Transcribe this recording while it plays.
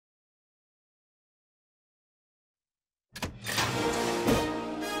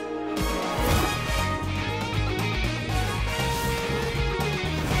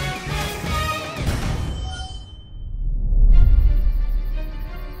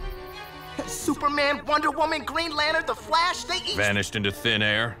Superman, Wonder Woman, Green Lantern, the Flash, they each... Vanished into thin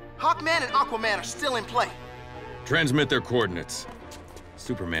air? Hawkman and Aquaman are still in play. Transmit their coordinates.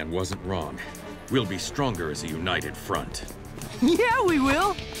 Superman wasn't wrong. We'll be stronger as a united front. Yeah, we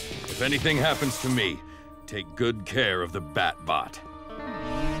will. If anything happens to me, take good care of the Batbot.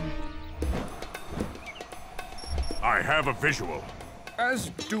 I have a visual. As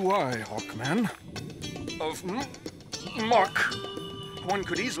do I, Hawkman. Of muck. One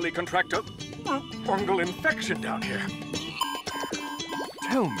could easily contract a fungal infection down here.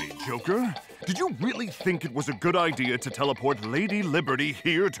 Tell me, Joker, did you really think it was a good idea to teleport Lady Liberty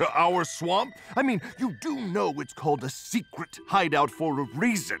here to our swamp? I mean, you do know it's called a secret hideout for a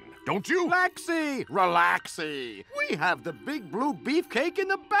reason, don't you? Lexi, relaxy. We have the big blue beefcake in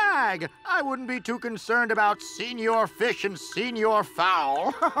the bag. I wouldn't be too concerned about Senior Fish and Senior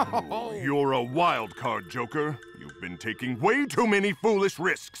Fowl. You're a wild card, Joker. You've been taking way too many foolish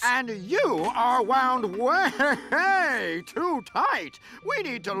risks. And you are wound way too tight. We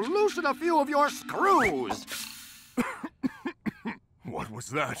need to loosen a few of your screws. What was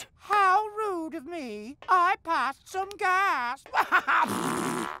that? How rude of me. I passed some gas.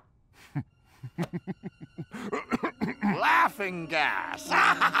 Laughing gas.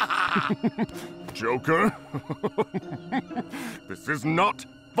 Joker? This is not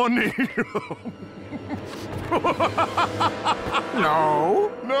funny.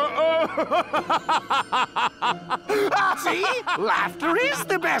 No. No. See? Laughter is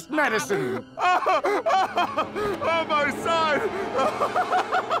the best medicine. Oh, my side.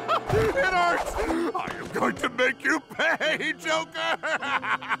 It hurts. I am going to make you pay, Joker.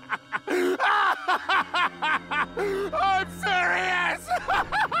 I'm serious.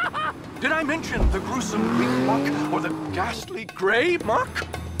 Did I mention the gruesome pink muck or the ghastly gray muck?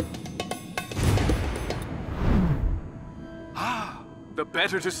 Ah, the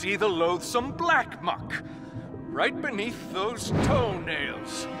better to see the loathsome black muck, right beneath those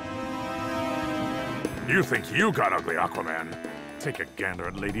toenails. You think you got ugly, Aquaman? Take a gander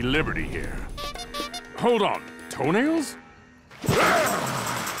at Lady Liberty here. Hold on, toenails?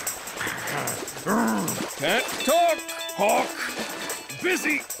 Can't talk, Hawk.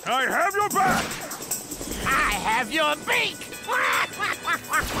 Busy. I have your back! I have your beak!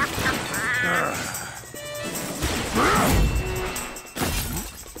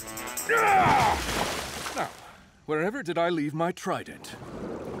 Now, wherever did I leave my trident?